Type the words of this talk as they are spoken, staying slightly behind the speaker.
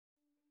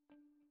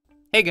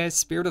Hey guys,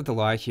 Spirit of the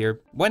Law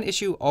here. One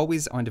issue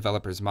always on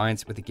developers'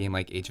 minds with a game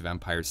like Age of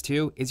Empires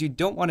 2 is you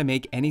don't want to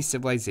make any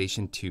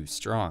civilization too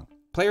strong.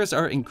 Players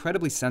are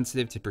incredibly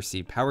sensitive to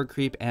perceived power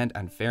creep and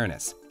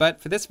unfairness,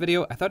 but for this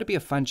video I thought it'd be a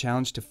fun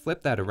challenge to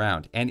flip that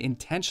around and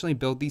intentionally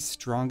build the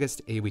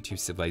strongest AoE2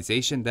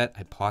 civilization that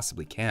I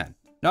possibly can.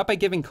 Not by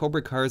giving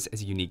Cobra cars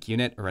as a unique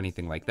unit or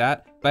anything like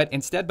that, but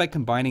instead by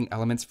combining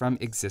elements from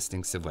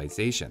existing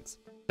civilizations.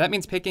 That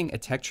means picking a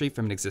tech tree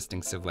from an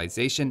existing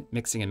civilization,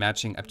 mixing and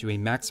matching up to a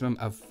maximum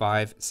of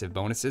 5 civ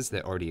bonuses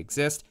that already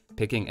exist,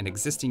 picking an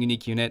existing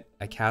unique unit,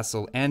 a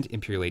castle and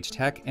Imperial Age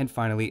tech, and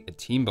finally a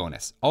team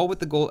bonus, all with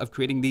the goal of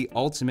creating the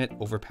ultimate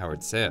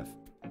overpowered civ.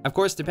 Of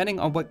course, depending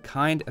on what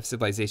kind of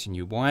civilization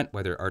you want,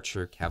 whether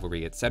archer,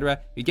 cavalry,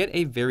 etc., you get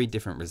a very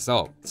different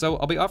result. So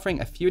I'll be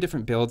offering a few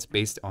different builds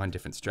based on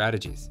different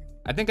strategies.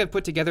 I think I've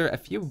put together a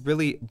few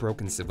really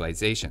broken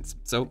civilizations,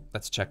 so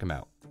let's check them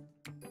out.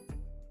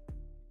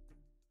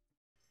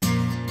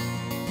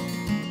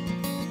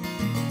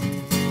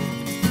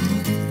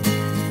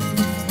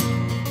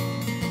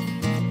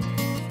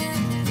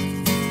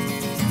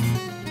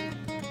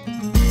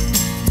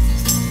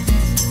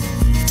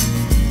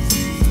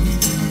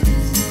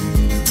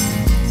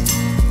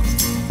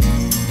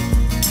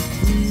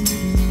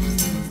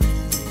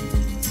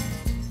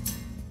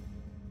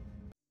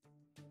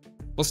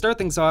 We'll start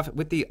things off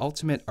with the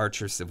ultimate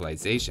archer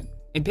civilization.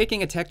 In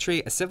picking a tech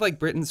tree, a civ like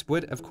Britain's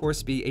would of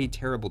course be a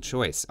terrible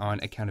choice on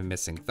account of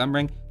missing thumb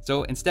ring,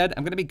 so instead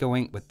I'm going to be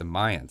going with the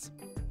Mayans.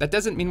 That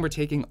doesn't mean we're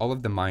taking all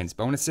of the Mayans'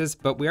 bonuses,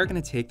 but we are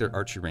going to take their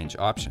archer range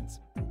options.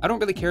 I don't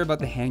really care about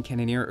the hand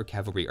cannoneer or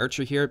cavalry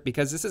archer here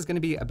because this is going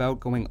to be about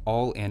going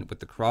all in with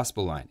the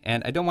crossbow line,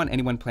 and I don't want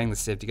anyone playing the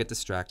civ to get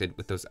distracted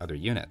with those other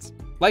units.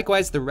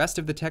 Likewise, the rest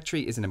of the tech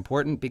tree isn't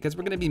important because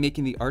we're going to be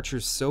making the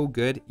archers so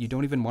good you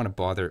don't even want to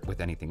bother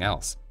with anything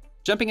else.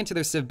 Jumping into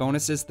their civ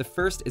bonuses, the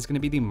first is going to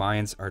be the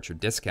Mayans archer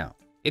discount.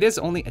 It is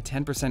only a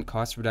 10%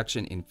 cost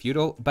reduction in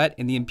feudal, but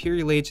in the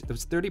Imperial Age,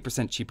 those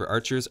 30% cheaper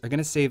archers are going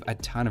to save a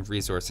ton of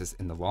resources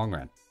in the long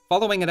run.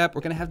 Following it up,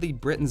 we're going to have the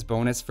Britain's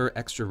bonus for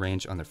extra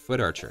range on their foot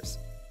archers.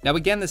 Now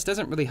again, this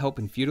doesn't really help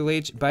in feudal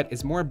age, but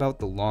is more about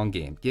the long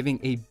game, giving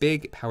a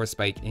big power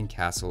spike in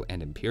castle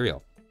and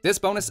imperial. This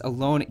bonus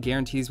alone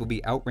guarantees we'll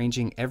be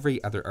outranging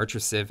every other archer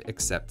civ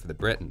except for the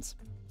Britons.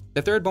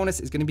 The third bonus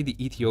is going to be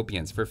the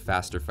Ethiopians for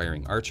faster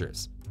firing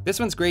archers. This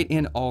one's great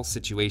in all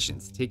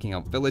situations, taking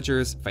out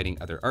villagers, fighting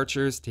other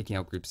archers, taking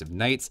out groups of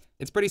knights.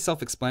 It's pretty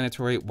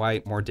self-explanatory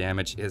why more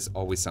damage is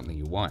always something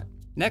you want.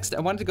 Next,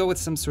 I wanted to go with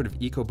some sort of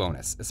eco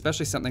bonus,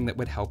 especially something that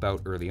would help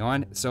out early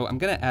on, so I'm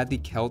going to add the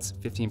Celts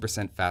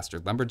 15% faster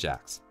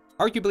lumberjacks.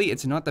 Arguably,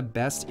 it's not the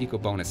best eco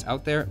bonus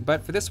out there,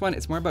 but for this one,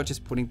 it's more about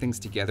just putting things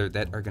together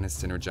that are going to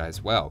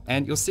synergize well,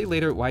 and you'll see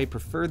later why I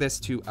prefer this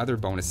to other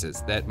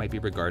bonuses that might be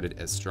regarded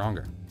as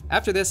stronger.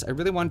 After this, I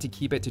really wanted to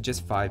keep it to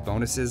just 5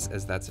 bonuses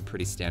as that's a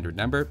pretty standard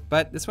number,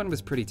 but this one was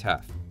pretty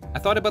tough. I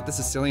thought about the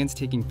Sicilians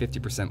taking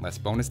 50% less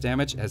bonus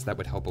damage as that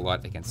would help a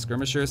lot against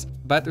skirmishers,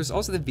 but there's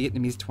also the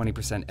Vietnamese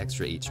 20%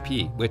 extra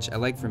HP, which I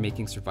like for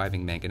making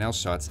surviving mangonel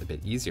shots a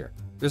bit easier.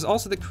 There's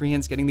also the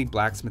Koreans getting the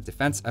blacksmith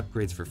defense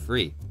upgrades for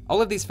free.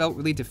 All of these felt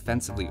really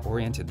defensively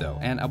oriented though,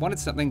 and I wanted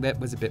something that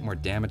was a bit more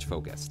damage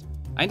focused.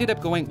 I ended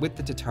up going with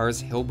the Tatars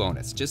hill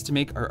bonus just to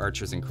make our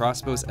archers and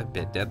crossbows a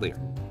bit deadlier.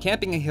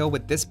 Camping a hill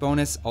with this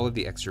bonus, all of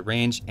the extra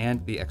range,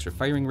 and the extra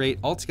firing rate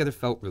altogether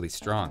felt really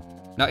strong.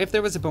 Now if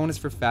there was a bonus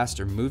for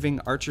faster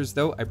moving archers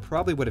though, I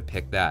probably would have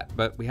picked that,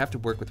 but we have to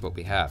work with what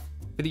we have.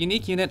 For the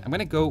unique unit, I'm going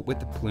to go with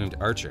the plumed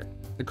archer.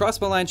 The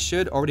crossbow line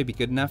should already be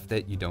good enough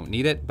that you don't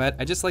need it, but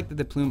I just like that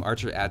the plume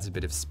archer adds a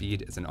bit of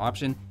speed as an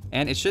option,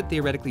 and it should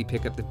theoretically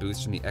pick up the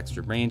boost from the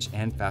extra range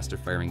and faster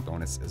firing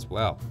bonus as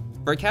well.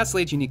 For a Castle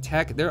Age unique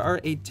tech, there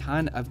are a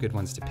ton of good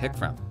ones to pick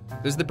from.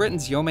 There's the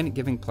Britain's yeomen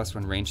giving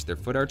 +1 range to their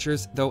foot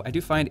archers, though I do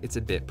find it's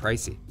a bit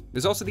pricey.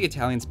 There's also the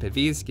Italians'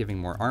 Pavese giving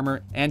more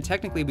armor, and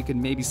technically we could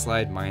maybe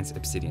slide Mayans'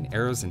 obsidian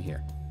arrows in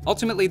here.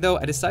 Ultimately though,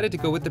 I decided to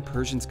go with the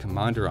Persians'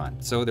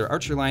 Commanderon, so their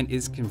archer line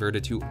is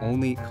converted to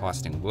only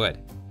costing wood.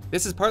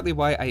 This is partly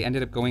why I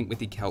ended up going with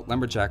the Celt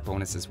lumberjack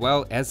bonus as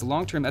well, as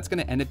long term that's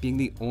going to end up being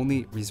the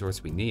only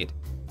resource we need.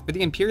 For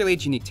the Imperial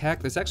Age unique tech,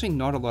 there's actually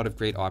not a lot of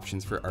great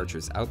options for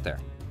archers out there.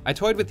 I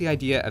toyed with the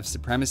idea of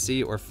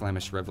Supremacy or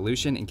Flemish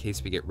Revolution in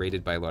case we get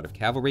raided by a lot of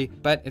cavalry,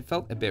 but it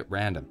felt a bit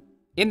random.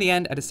 In the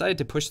end, I decided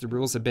to push the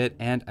rules a bit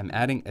and I'm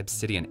adding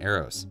obsidian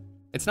arrows.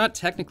 It's not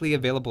technically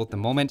available at the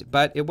moment,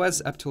 but it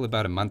was up till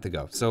about a month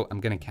ago, so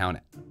I'm going to count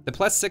it. The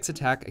 +6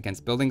 attack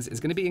against buildings is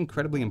going to be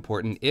incredibly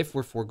important if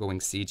we're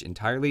foregoing siege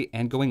entirely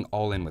and going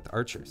all in with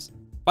archers.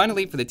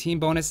 Finally, for the team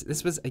bonus,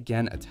 this was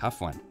again a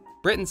tough one.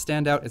 Britain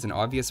stand out as an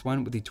obvious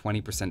one with the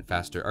 20%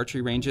 faster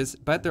archery ranges,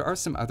 but there are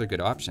some other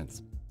good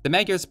options. The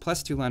Magyars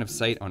 +2 line of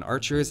sight on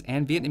archers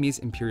and Vietnamese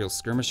Imperial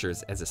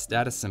skirmishers as a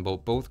status symbol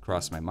both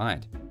crossed my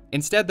mind.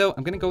 Instead though,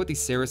 I'm going to go with the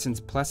Saracens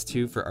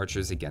 +2 for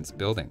archers against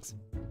buildings.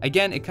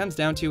 Again, it comes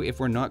down to if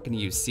we're not going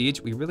to use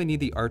siege, we really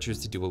need the archers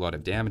to do a lot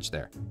of damage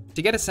there.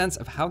 To get a sense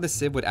of how the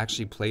civ would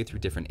actually play through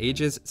different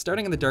ages,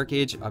 starting in the Dark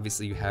Age,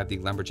 obviously you have the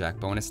lumberjack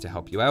bonus to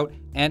help you out,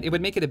 and it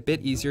would make it a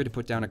bit easier to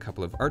put down a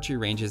couple of archery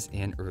ranges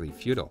in early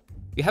feudal.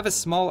 You have a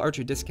small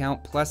archer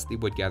discount plus the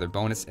wood gather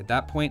bonus at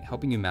that point,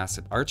 helping you mass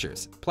up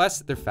archers. Plus,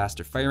 they're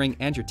faster firing,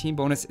 and your team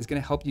bonus is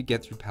going to help you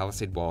get through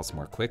palisade walls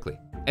more quickly.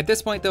 At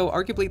this point though,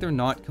 arguably they're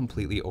not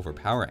completely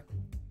overpowering.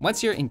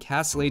 Once you're in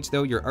Castle Age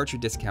though, your archer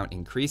discount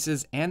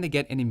increases and they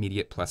get an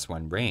immediate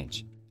 +1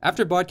 range.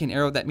 After Bodkin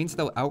Arrow, that means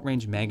they'll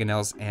outrange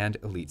mangonels and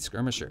elite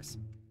skirmishers.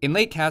 In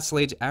late Castle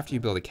Age, after you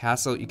build a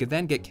castle, you could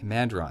then get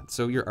Commander on,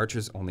 so your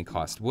archers only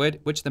cost wood,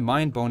 which the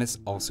mine bonus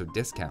also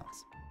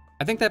discounts.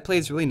 I think that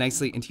plays really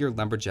nicely into your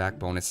lumberjack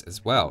bonus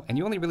as well, and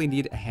you only really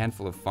need a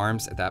handful of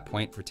farms at that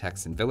point for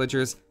techs and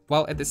villagers,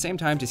 while at the same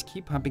time just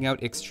keep pumping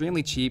out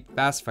extremely cheap,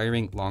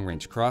 fast-firing,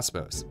 long-range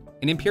crossbows.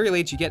 In Imperial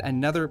Age, you get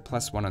another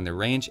 +1 on their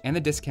range, and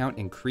the discount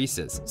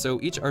increases, so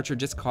each archer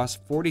just costs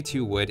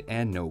 42 wood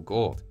and no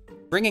gold.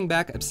 Bringing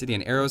back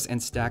obsidian arrows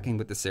and stacking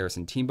with the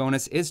Saracen team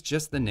bonus is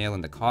just the nail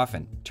in the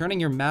coffin, turning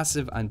your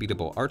massive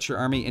unbeatable archer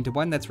army into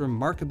one that's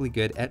remarkably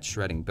good at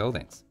shredding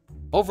buildings.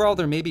 Overall,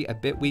 they're maybe a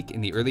bit weak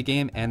in the early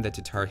game, and the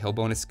Tatar Hill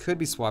bonus could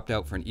be swapped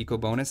out for an eco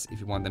bonus if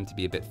you want them to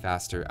be a bit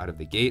faster out of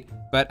the gate,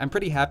 but I'm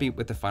pretty happy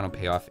with the final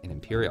payoff in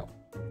Imperial.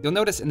 You'll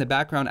notice in the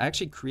background I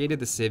actually created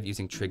the civ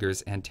using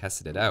triggers and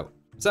tested it out.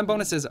 Some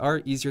bonuses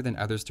are easier than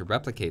others to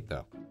replicate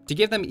though. To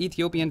give them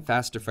Ethiopian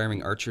faster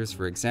firing archers,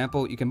 for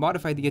example, you can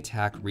modify the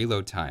attack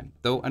reload time,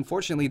 though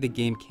unfortunately the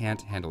game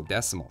can't handle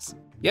decimals.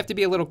 You have to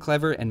be a little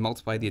clever and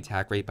multiply the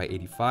attack rate by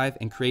 85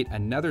 and create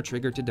another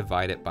trigger to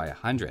divide it by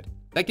 100.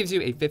 That gives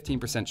you a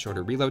 15%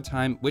 shorter reload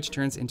time, which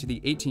turns into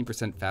the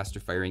 18% faster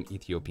firing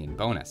Ethiopian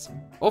bonus.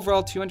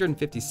 Overall,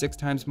 256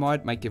 times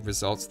mod might give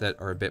results that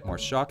are a bit more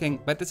shocking,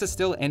 but this is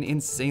still an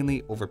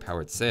insanely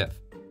overpowered civ.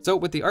 So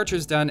with the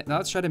archers done, now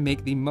let's try to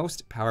make the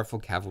most powerful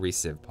cavalry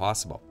civ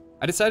possible.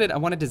 I decided I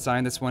want to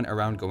design this one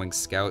around going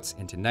scouts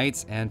into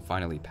knights and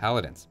finally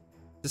paladins.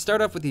 To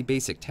start off with the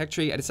basic tech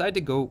tree, I decided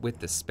to go with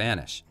the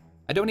Spanish.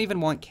 I don't even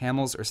want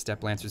camels or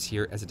step lancers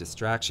here as a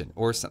distraction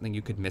or something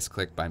you could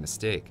misclick by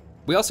mistake.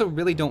 We also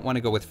really don't want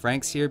to go with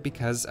Franks here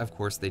because of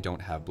course they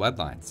don't have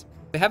bloodlines.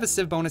 They have a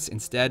civ bonus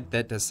instead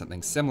that does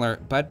something similar,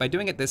 but by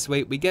doing it this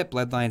way we get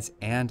bloodlines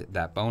and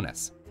that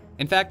bonus.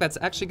 In fact, that's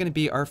actually going to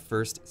be our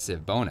first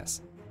civ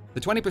bonus. The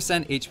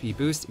 20% HP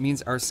boost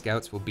means our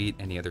scouts will beat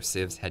any other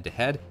civs head to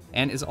head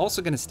and is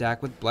also going to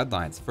stack with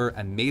bloodlines for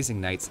amazing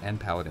knights and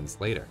paladins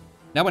later.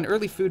 Now, an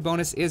early food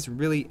bonus is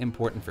really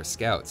important for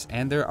scouts,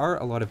 and there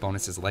are a lot of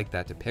bonuses like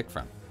that to pick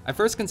from. I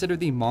first considered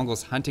the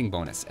Mongols hunting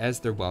bonus, as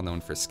they're well known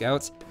for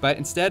scouts, but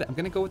instead I'm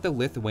going to go with the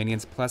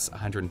Lithuanians plus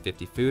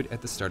 150 food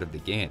at the start of the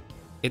game.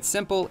 It's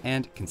simple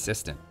and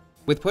consistent.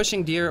 With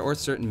pushing deer or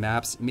certain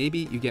maps, maybe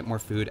you get more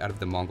food out of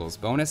the Mongols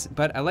bonus,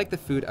 but I like the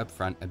food up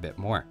front a bit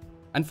more.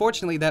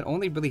 Unfortunately, that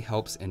only really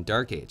helps in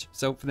Dark Age,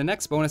 so for the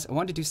next bonus I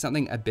wanted to do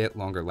something a bit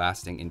longer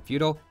lasting in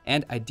Feudal,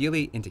 and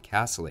ideally into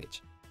Castle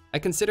Age. I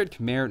considered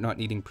Khmer not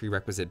needing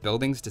prerequisite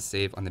buildings to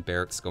save on the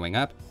barracks going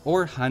up,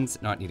 or Huns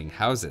not needing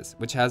houses,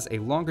 which has a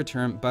longer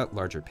term but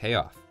larger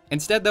payoff.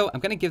 Instead though, I'm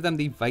going to give them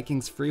the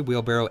Vikings free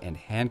wheelbarrow and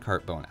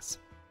handcart bonus.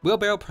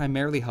 Wheelbarrow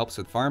primarily helps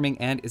with farming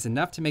and is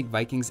enough to make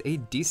Vikings a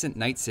decent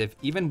knight civ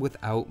even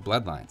without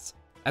bloodlines.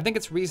 I think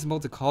it's reasonable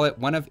to call it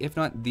one of, if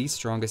not the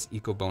strongest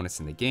eco bonus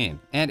in the game,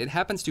 and it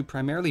happens to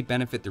primarily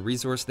benefit the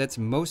resource that's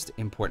most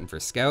important for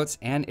scouts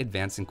and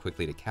advancing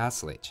quickly to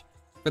Castle Age.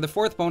 For the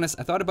fourth bonus,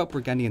 I thought about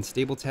Burgundian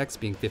stable techs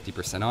being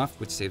 50% off,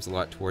 which saves a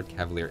lot toward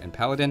Cavalier and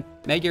Paladin,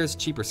 Magyar's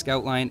cheaper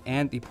scout line,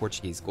 and the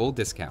Portuguese gold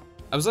discount.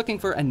 I was looking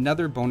for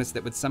another bonus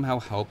that would somehow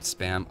help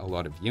spam a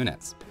lot of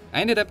units.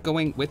 I ended up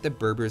going with the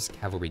Berbers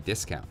cavalry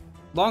discount.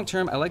 Long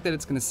term, I like that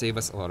it's going to save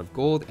us a lot of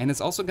gold, and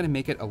it's also going to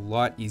make it a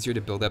lot easier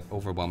to build up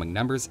overwhelming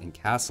numbers in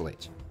Castle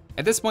Age.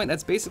 At this point,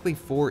 that's basically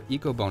 4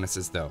 eco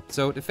bonuses though,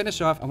 so to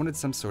finish off, I wanted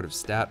some sort of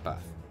stat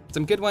buff.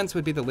 Some good ones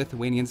would be the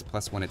Lithuanians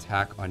 +1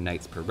 attack on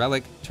knights per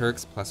relic,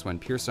 Turks +1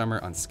 pierce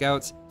armor on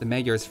scouts, the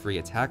Magyars free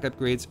attack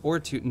upgrades, or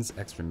Teuton's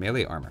extra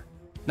melee armor.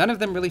 None of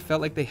them really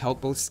felt like they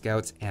helped both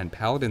scouts and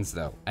paladins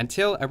though,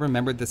 until I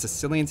remembered the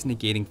Sicilians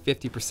negating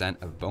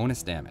 50% of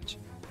bonus damage.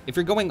 If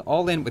you're going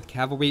all in with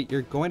cavalry,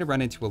 you're going to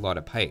run into a lot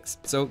of pikes,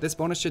 so this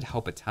bonus should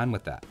help a ton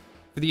with that.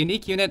 For the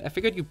unique unit, I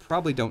figured you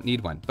probably don't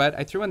need one, but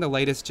I threw in the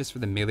lightest just for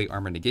the melee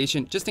armor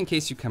negation, just in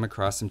case you come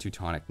across some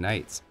Teutonic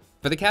knights.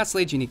 For the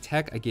Castle Age unique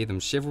tech, I gave them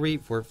Chivalry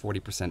for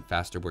 40%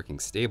 faster working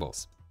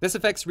stables. This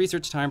affects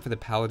research time for the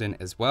Paladin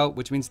as well,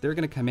 which means they're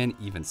going to come in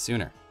even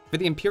sooner. For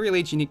the Imperial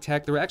Age unique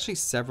tech, there were actually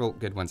several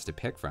good ones to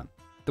pick from.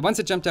 The ones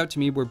that jumped out to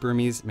me were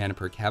Burmese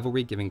Manipur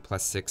Cavalry giving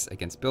 +6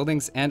 against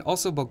buildings, and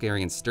also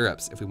Bulgarian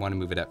Stirrups if we want to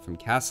move it up from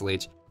Castle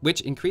Age,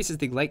 which increases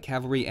the light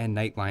cavalry and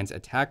knight lines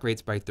attack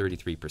rates by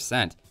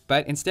 33%.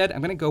 But instead,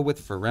 I'm going to go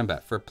with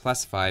Farimba for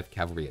 +5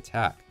 cavalry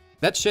attack.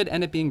 That should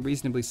end up being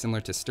reasonably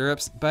similar to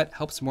Stirrups, but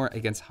helps more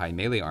against high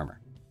melee armor.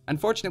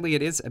 Unfortunately,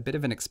 it is a bit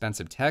of an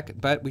expensive tech,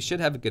 but we should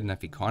have a good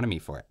enough economy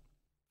for it.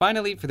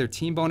 Finally, for their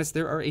team bonus,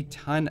 there are a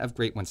ton of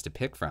great ones to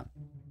pick from.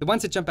 The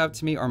ones that jump out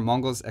to me are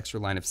Mongols' extra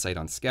line of sight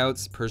on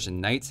scouts,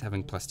 Persian knights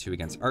having +2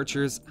 against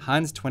archers,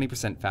 Huns'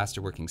 20%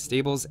 faster working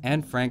stables,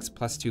 and Franks'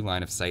 +2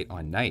 line of sight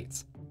on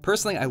knights.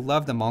 Personally, I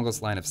love the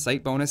Mongols' line of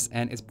sight bonus,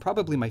 and it's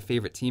probably my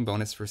favorite team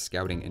bonus for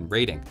scouting and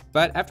raiding.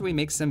 But after we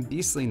make some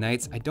beastly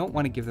knights, I don't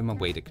want to give them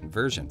away to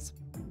conversions.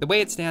 The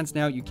way it stands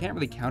now, you can't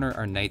really counter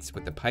our knights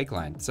with the pike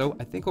line, so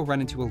I think we'll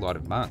run into a lot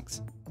of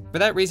monks. For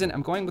that reason,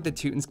 I'm going with the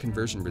Teuton's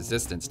conversion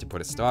resistance to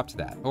put a stop to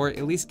that, or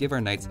at least give our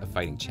knights a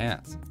fighting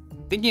chance.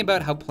 Thinking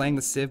about how playing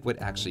the civ would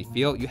actually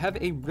feel, you have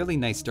a really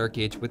nice Dark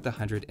Age with the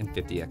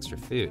 150 extra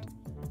food.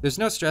 There's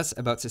no stress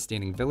about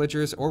sustaining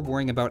villagers or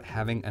worrying about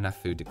having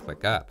enough food to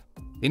click up.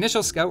 The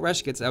initial scout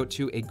rush gets out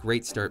to a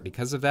great start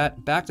because of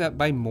that, backed up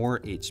by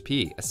more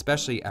HP,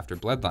 especially after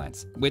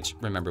bloodlines, which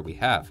remember we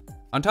have.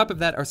 On top of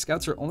that, our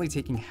scouts are only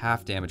taking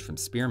half damage from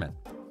spearmen.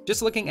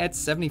 Just looking at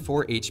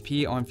 74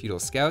 HP on feudal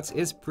scouts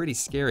is pretty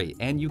scary,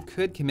 and you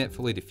could commit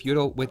fully to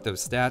feudal with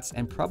those stats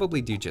and probably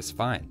do just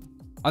fine.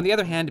 On the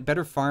other hand,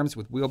 better farms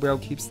with wheelbarrow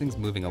keeps things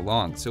moving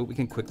along so we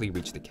can quickly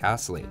reach the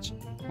castle age.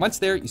 Once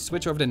there, you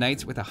switch over to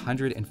knights with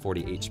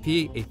 140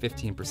 HP, a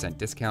 15%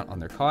 discount on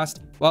their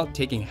cost, while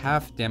taking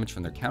half damage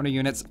from their counter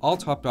units, all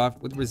topped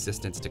off with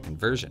resistance to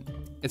conversion.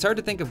 It's hard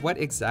to think of what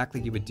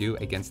exactly you would do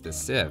against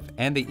this civ,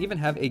 and they even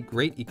have a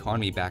great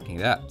economy backing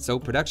it up, so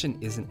production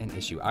isn't an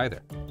issue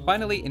either.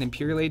 Finally, in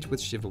Imperial Age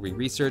with Chivalry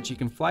Research, you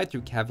can fly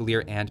through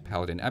Cavalier and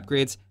Paladin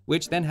upgrades,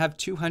 which then have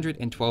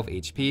 212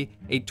 HP,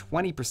 a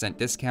 20%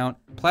 discount,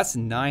 plus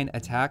 9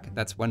 attack,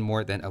 that's one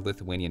more than a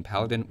Lithuanian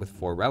Paladin with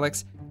 4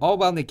 relics, all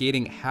while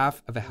negating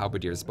half of a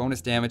Halberdier's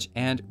bonus damage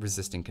and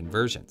resisting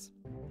conversions.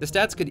 The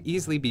stats could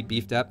easily be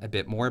beefed up a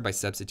bit more by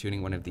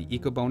substituting one of the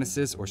eco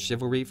bonuses or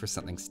chivalry for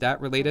something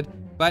stat related,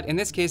 but in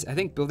this case I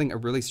think building a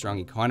really strong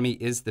economy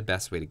is the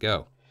best way to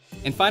go.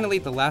 And finally,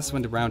 the last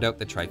one to round out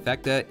the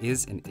trifecta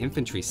is an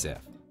infantry civ.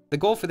 The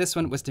goal for this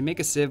one was to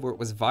make a civ where it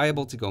was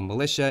viable to go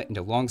militia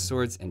into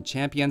longswords and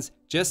champions,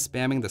 just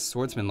spamming the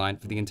swordsman line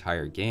for the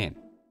entire game.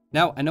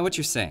 Now, I know what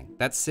you're saying,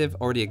 that civ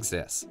already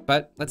exists,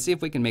 but let's see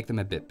if we can make them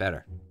a bit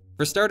better.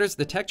 For starters,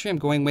 the tech tree I'm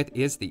going with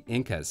is the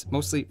Incas,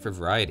 mostly for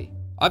variety.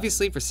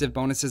 Obviously, for civ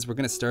bonuses, we're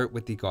going to start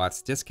with the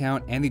Goths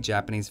discount and the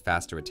Japanese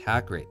faster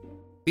attack rate.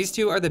 These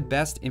two are the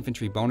best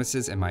infantry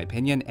bonuses in my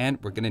opinion, and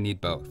we're going to need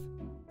both.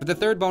 For the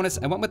third bonus,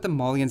 I went with the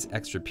Malians'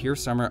 extra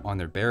pierce armor on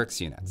their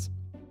barracks units.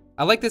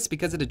 I like this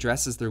because it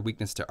addresses their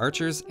weakness to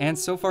archers, and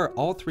so far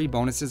all 3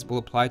 bonuses will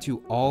apply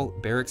to all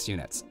barracks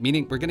units,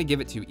 meaning we're going to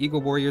give it to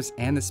Eagle Warriors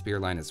and the Spear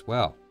line as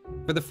well.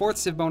 For the 4th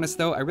civ bonus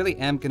though, I really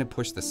am going to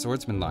push the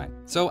Swordsman line,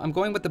 so I'm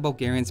going with the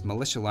Bulgarians'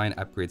 militia line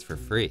upgrades for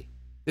free.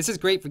 This is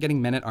great for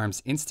getting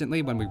men-at-arms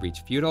instantly when we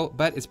reach feudal,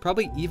 but it's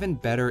probably even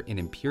better in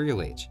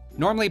Imperial Age.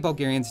 Normally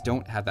Bulgarians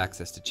don't have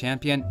access to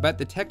champion, but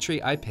the tech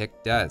tree I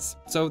picked does,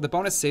 so the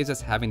bonus saves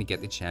us having to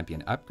get the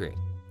champion upgrade.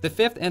 The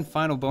 5th and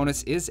final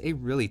bonus is a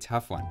really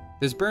tough one.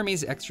 There's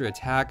Burmese extra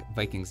attack,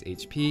 Vikings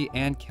HP,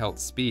 and Celt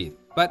speed,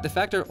 but the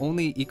fact our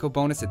only eco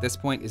bonus at this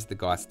point is the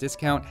Goths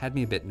discount had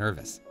me a bit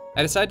nervous.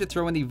 I decided to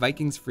throw in the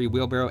Vikings free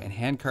wheelbarrow and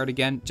handcart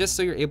again, just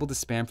so you're able to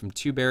spam from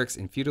 2 barracks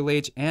in feudal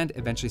age and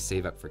eventually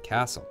save up for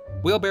castle.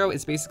 Wheelbarrow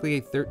is basically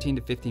a 13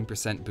 to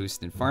 15%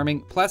 boost in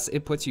farming, plus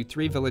it puts you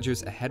 3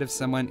 villagers ahead of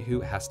someone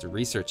who has to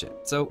research it,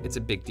 so it's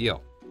a big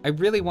deal. I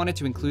really wanted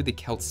to include the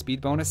Celt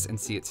speed bonus and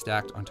see it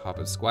stacked on top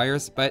of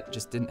squires, but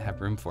just didn't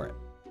have room for it.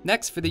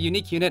 Next, for the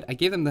unique unit, I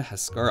gave them the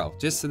Huskarl,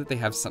 just so that they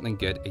have something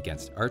good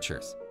against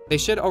archers. They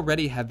should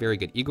already have very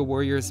good Eagle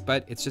Warriors,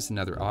 but it's just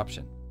another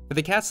option. For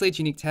the Castle Age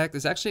unique tech,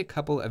 there's actually a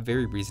couple of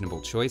very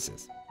reasonable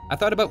choices. I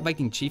thought about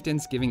Viking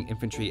Chieftains giving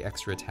infantry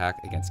extra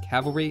attack against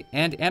cavalry,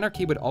 and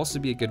Anarchy would also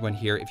be a good one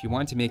here if you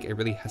wanted to make a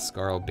really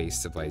Huskarl-based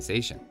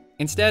civilization.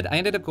 Instead, I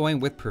ended up going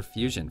with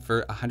Perfusion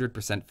for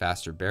 100%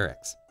 faster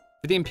barracks.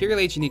 For the Imperial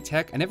Age unique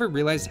tech, I never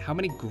realized how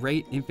many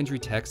great infantry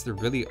techs there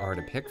really are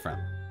to pick from.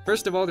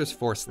 First of all, there's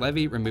Force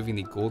Levy, removing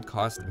the gold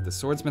cost of the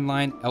Swordsman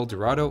line, El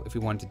Dorado if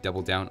we wanted to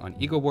double down on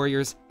Eagle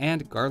Warriors,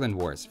 and Garland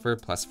Wars for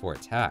 +4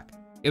 attack.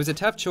 It was a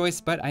tough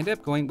choice, but I ended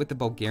up going with the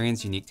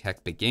Bulgarians' unique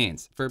tech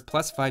Bagains for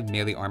 +5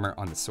 melee armor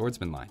on the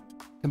Swordsman line.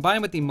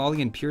 Combined with the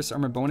Malian Pierce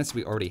armor bonus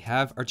we already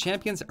have, our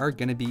champions are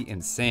going to be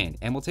insane,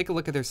 and we'll take a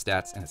look at their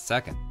stats in a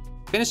second.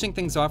 Finishing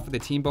things off with the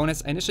team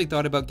bonus, I initially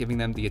thought about giving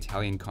them the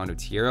Italian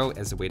Condottiero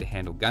as a way to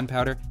handle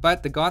gunpowder,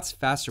 but the Goths'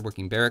 faster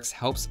working barracks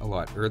helps a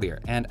lot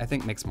earlier, and I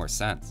think makes more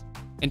sense.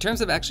 In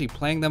terms of actually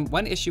playing them,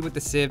 one issue with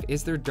the Civ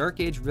is their Dark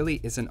Age really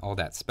isn't all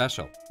that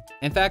special.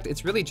 In fact,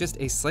 it's really just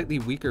a slightly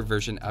weaker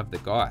version of the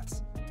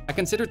Goths. I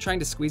considered trying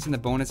to squeeze in the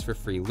bonus for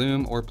free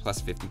loom or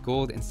 +50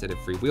 gold instead of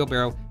free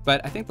wheelbarrow,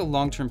 but I think the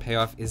long-term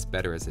payoff is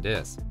better as it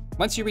is.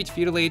 Once you reach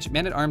feudal age,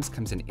 Man-at-Arms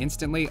comes in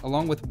instantly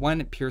along with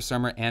 1 pierce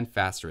armor and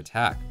faster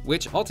attack,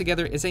 which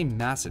altogether is a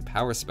massive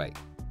power spike.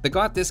 The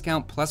Goth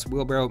discount plus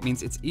wheelbarrow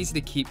means it's easy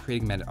to keep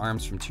creating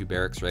men-at-arms from 2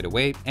 barracks right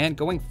away, and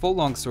going full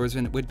long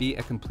swordsman would be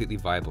a completely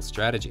viable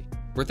strategy.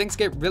 Where things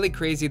get really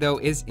crazy though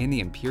is in the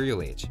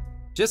Imperial Age.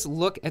 Just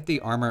look at the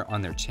armor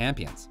on their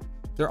champions.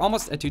 They're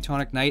almost a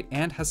Teutonic Knight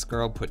and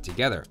Huskarl put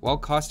together, while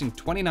costing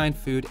 29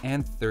 food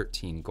and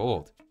 13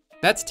 gold.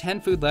 That's 10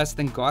 food less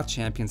than Goth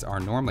champions are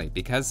normally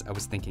because I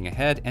was thinking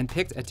ahead and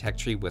picked a tech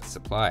tree with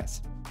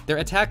supplies. Their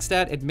attack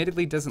stat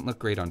admittedly doesn't look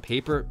great on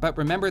paper, but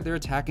remember they're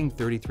attacking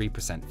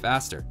 33%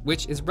 faster,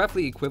 which is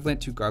roughly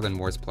equivalent to Garland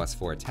Moore's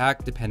 +4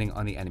 attack depending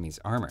on the enemy's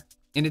armor.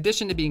 In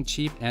addition to being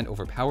cheap and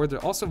overpowered,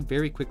 they're also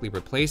very quickly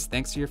replaced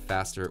thanks to your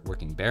faster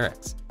working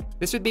barracks.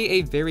 This would be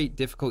a very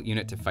difficult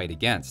unit to fight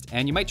against,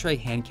 and you might try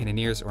hand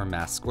cannoneers or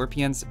mass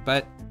scorpions,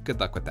 but good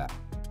luck with that.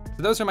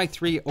 So those are my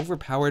 3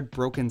 overpowered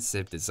broken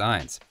civ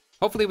designs.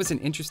 Hopefully it was an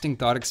interesting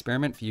thought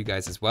experiment for you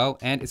guys as well,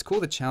 and it's cool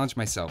to challenge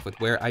myself with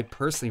where I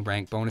personally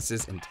rank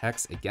bonuses and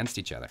techs against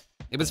each other.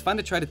 It was fun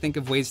to try to think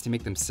of ways to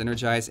make them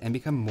synergize and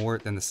become more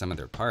than the sum of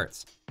their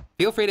parts.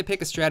 Feel free to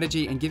pick a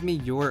strategy and give me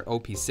your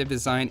OP civ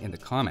design in the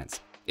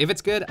comments. If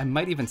it's good, I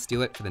might even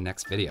steal it for the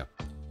next video.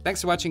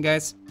 Thanks for watching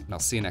guys, and I'll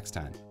see you next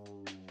time.